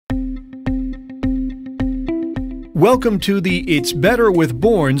Welcome to the It's Better with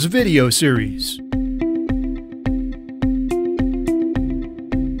Bourns video series.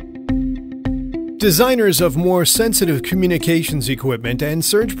 Designers of more sensitive communications equipment and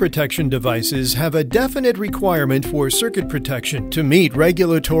surge protection devices have a definite requirement for circuit protection to meet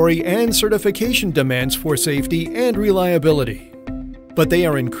regulatory and certification demands for safety and reliability. But they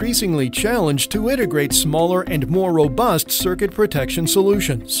are increasingly challenged to integrate smaller and more robust circuit protection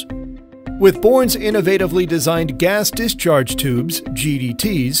solutions. With Bourns' innovatively designed gas discharge tubes,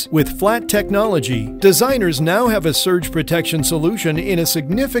 GDTs, with flat technology, designers now have a surge protection solution in a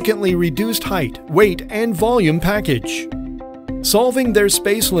significantly reduced height, weight, and volume package. Solving their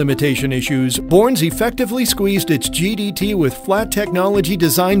space limitation issues, Bourns effectively squeezed its GDT with flat technology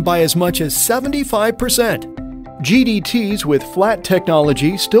design by as much as 75%. GDTs with flat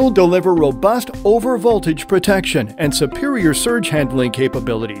technology still deliver robust over-voltage protection and superior surge handling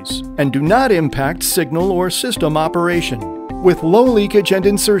capabilities, and do not impact signal or system operation. With low leakage and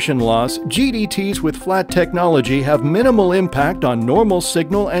insertion loss, GDTs with flat technology have minimal impact on normal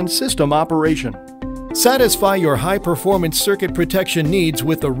signal and system operation. Satisfy your high-performance circuit protection needs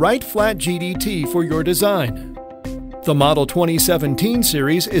with the right flat GDT for your design. The Model 2017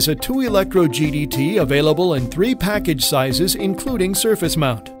 series is a 2-electrode GDT available in 3 package sizes including surface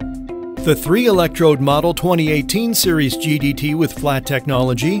mount. The 3-electrode Model 2018 series GDT with flat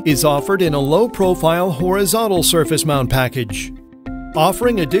technology is offered in a low-profile horizontal surface mount package.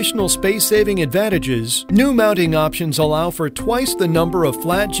 Offering additional space-saving advantages, new mounting options allow for twice the number of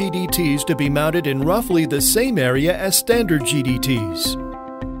flat GDTs to be mounted in roughly the same area as standard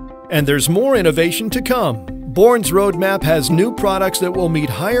GDTs. And there's more innovation to come. Bourns' roadmap has new products that will meet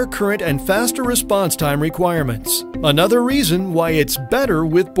higher current and faster response time requirements. Another reason why it's better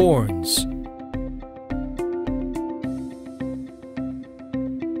with Bourns.